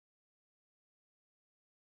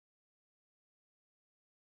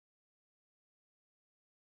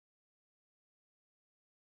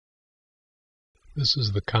This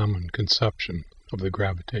is the common conception of the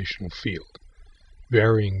gravitational field,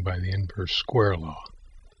 varying by the inverse square law,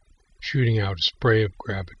 shooting out a spray of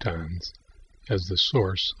gravitons as the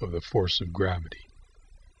source of the force of gravity.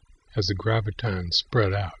 As the gravitons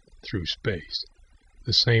spread out through space,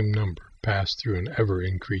 the same number pass through an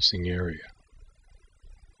ever-increasing area.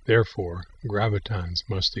 Therefore, gravitons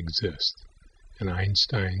must exist, and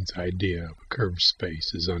Einstein's idea of a curved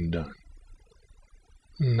space is undone.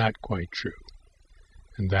 Not quite true,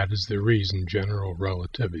 and that is the reason general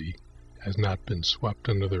relativity has not been swept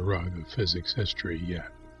under the rug of physics history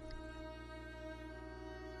yet.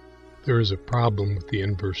 There is a problem with the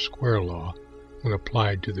inverse square law when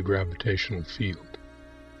applied to the gravitational field.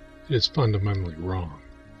 It is fundamentally wrong.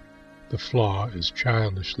 The flaw is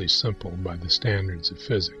childishly simple by the standards of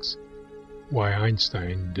physics. Why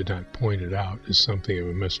Einstein did not point it out is something of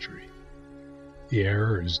a mystery. The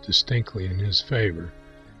error is distinctly in his favor,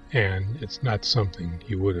 and it's not something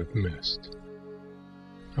he would have missed.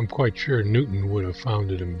 I'm quite sure Newton would have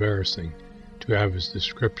found it embarrassing to have his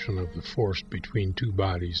description of the force between two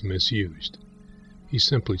bodies misused. He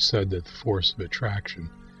simply said that the force of attraction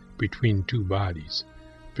between two bodies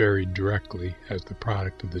varied directly as the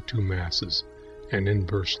product of the two masses and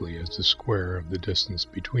inversely as the square of the distance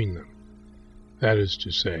between them. That is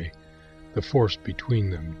to say, the force between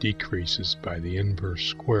them decreases by the inverse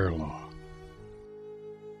square law.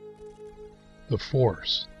 The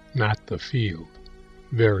force, not the field,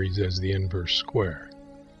 varies as the inverse square.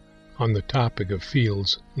 On the topic of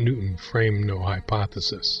fields, Newton framed no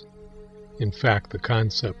hypothesis. In fact, the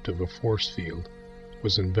concept of a force field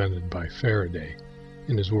was invented by Faraday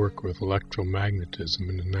in his work with electromagnetism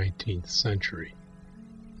in the 19th century.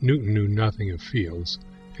 Newton knew nothing of fields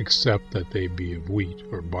except that they be of wheat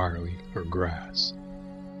or barley or grass.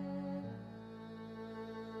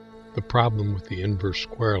 The problem with the inverse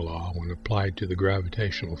square law when applied to the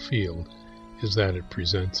gravitational field is that it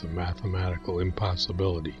presents a mathematical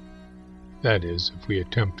impossibility. That is, if we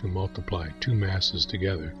attempt to multiply two masses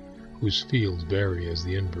together whose fields vary as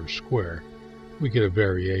the inverse square, we get a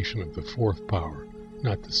variation of the fourth power,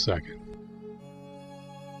 not the second.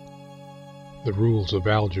 The rules of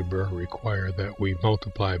algebra require that we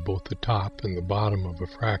multiply both the top and the bottom of a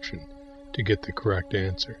fraction to get the correct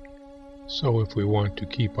answer. So if we want to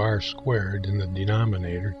keep r squared in the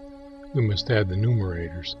denominator, we must add the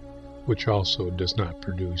numerators, which also does not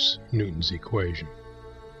produce Newton's equation.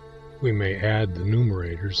 We may add the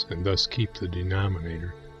numerators and thus keep the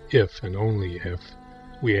denominator if and only if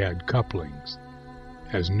we add couplings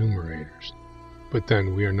as numerators. But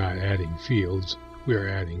then we are not adding fields, we are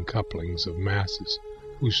adding couplings of masses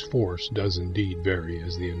whose force does indeed vary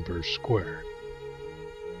as the inverse square.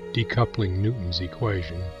 Decoupling Newton's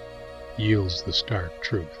equation yields the stark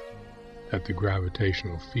truth that the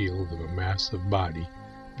gravitational field of a massive body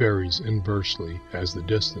varies inversely as the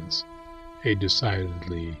distance, a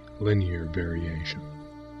decidedly linear variation.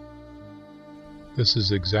 This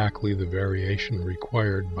is exactly the variation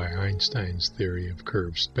required by Einstein's theory of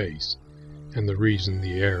curved space, and the reason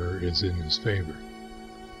the error is in his favor.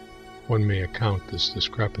 One may account this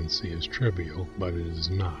discrepancy as trivial, but it is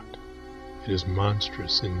not. It is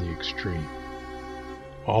monstrous in the extreme.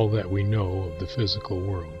 All that we know of the physical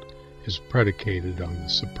world is predicated on the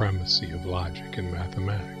supremacy of logic and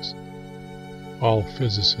mathematics. All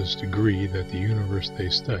physicists agree that the universe they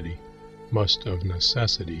study must of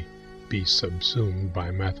necessity be subsumed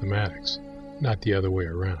by mathematics, not the other way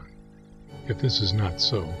around. If this is not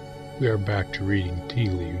so, we are back to reading tea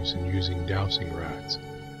leaves and using dowsing rods,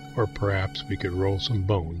 or perhaps we could roll some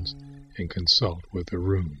bones and consult with the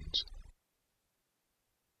runes.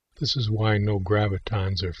 This is why no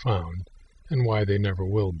gravitons are found, and why they never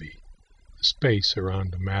will be. The space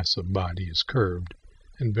around a massive body is curved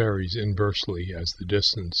and varies inversely as the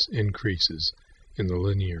distance increases in the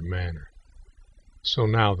linear manner. So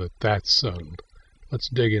now that that's settled, let's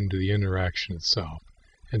dig into the interaction itself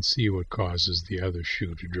and see what causes the other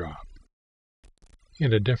shoe to drop.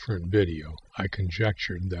 In a different video, I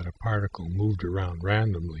conjectured that a particle moved around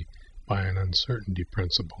randomly by an uncertainty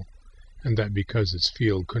principle, and that because its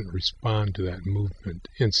field couldn't respond to that movement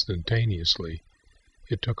instantaneously,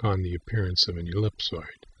 it took on the appearance of an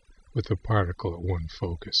ellipsoid, with the particle at one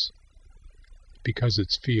focus. Because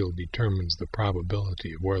its field determines the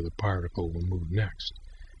probability of where the particle will move next,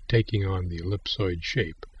 taking on the ellipsoid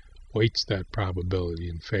shape weights that probability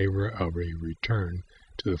in favor of a return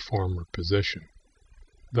to the former position.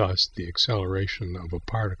 Thus, the acceleration of a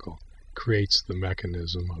particle creates the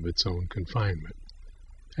mechanism of its own confinement.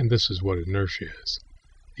 And this is what inertia is,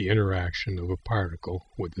 the interaction of a particle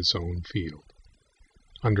with its own field.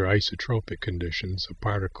 Under isotropic conditions, a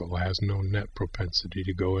particle has no net propensity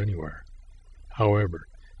to go anywhere. However,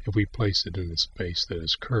 if we place it in a space that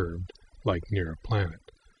is curved, like near a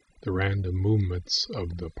planet, the random movements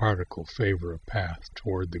of the particle favor a path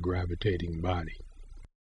toward the gravitating body.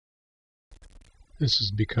 This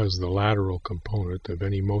is because the lateral component of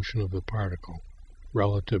any motion of the particle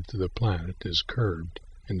relative to the planet is curved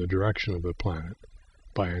in the direction of the planet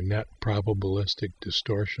by a net probabilistic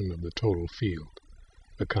distortion of the total field,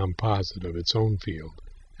 the composite of its own field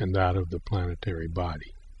and that of the planetary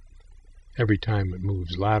body. Every time it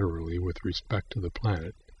moves laterally with respect to the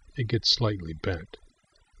planet, it gets slightly bent.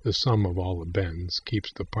 The sum of all the bends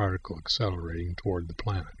keeps the particle accelerating toward the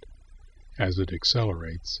planet. As it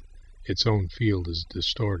accelerates, its own field is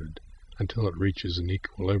distorted until it reaches an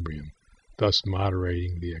equilibrium, thus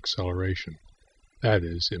moderating the acceleration. That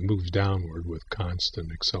is, it moves downward with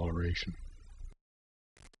constant acceleration.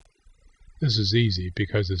 This is easy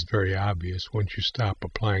because it's very obvious once you stop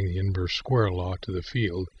applying the inverse square law to the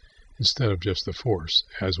field instead of just the force,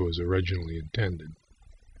 as was originally intended.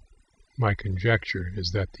 My conjecture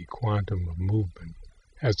is that the quantum of movement,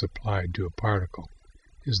 as applied to a particle,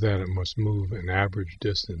 is that it must move an average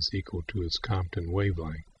distance equal to its Compton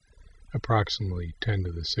wavelength, approximately 10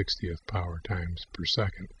 to the 60th power times per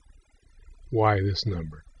second. Why this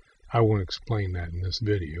number? I won't explain that in this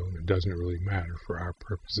video, and it doesn't really matter for our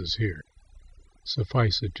purposes here.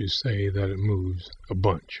 Suffice it to say that it moves a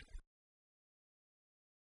bunch.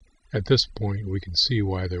 At this point, we can see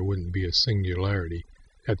why there wouldn't be a singularity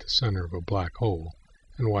at the center of a black hole,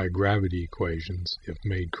 and why gravity equations, if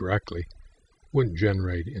made correctly, wouldn't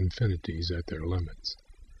generate infinities at their limits.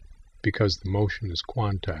 Because the motion is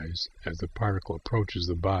quantized, as the particle approaches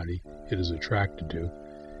the body it is attracted to,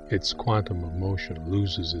 its quantum of motion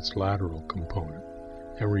loses its lateral component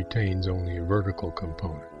and retains only a vertical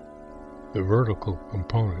component. The vertical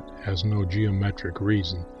component has no geometric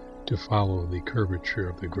reason to follow the curvature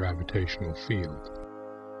of the gravitational field.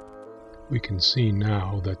 We can see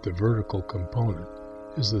now that the vertical component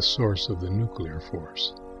is the source of the nuclear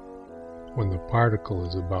force. When the particle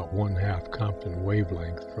is about 1/2 Compton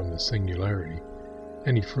wavelength from the singularity,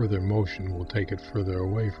 any further motion will take it further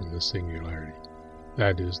away from the singularity.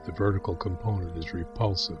 That is, the vertical component is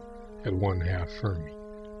repulsive at 1/2 Fermi,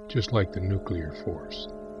 just like the nuclear force.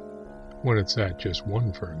 When it's at just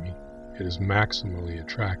 1 Fermi, it is maximally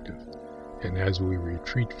attractive, and as we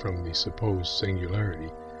retreat from the supposed singularity,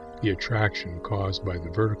 the attraction caused by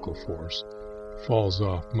the vertical force falls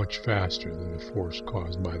off much faster than the force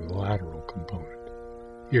caused by the lateral component.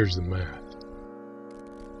 Here's the math.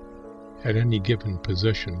 At any given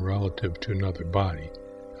position relative to another body,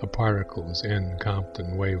 a particle is n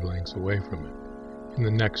Compton wavelengths away from it. In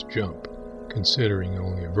the next jump, considering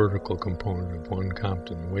only a vertical component of 1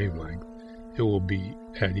 Compton wavelength, it will be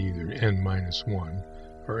at either n-1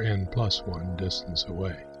 or n+1 distance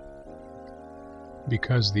away.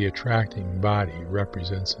 Because the attracting body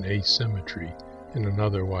represents an asymmetry in an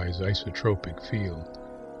otherwise isotropic field,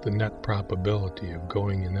 the net probability of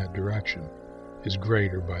going in that direction is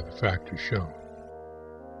greater by the factor shown.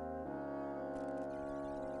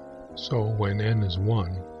 So when n is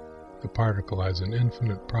 1, the particle has an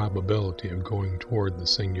infinite probability of going toward the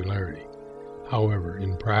singularity. However,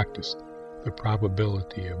 in practice, the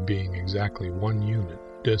probability of being exactly 1 unit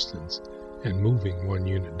distance and moving 1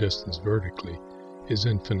 unit distance vertically is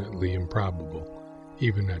infinitely improbable,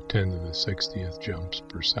 even at 10 to the 60th jumps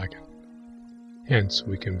per second. Hence,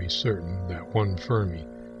 we can be certain that 1 Fermi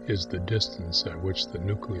is the distance at which the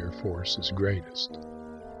nuclear force is greatest.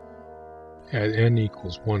 At n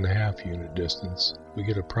equals 1/2 unit distance, we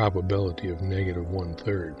get a probability of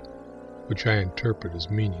 -1/3, which I interpret as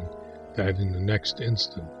meaning that in the next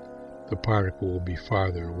instant, the particle will be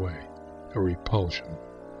farther away, a repulsion.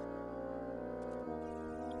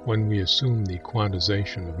 When we assume the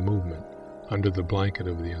quantization of movement under the blanket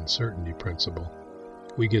of the uncertainty principle,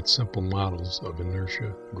 we get simple models of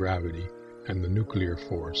inertia, gravity, and the nuclear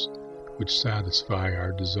force, which satisfy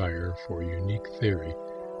our desire for a unique theory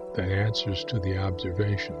that answers to the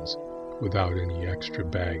observations without any extra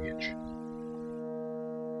baggage.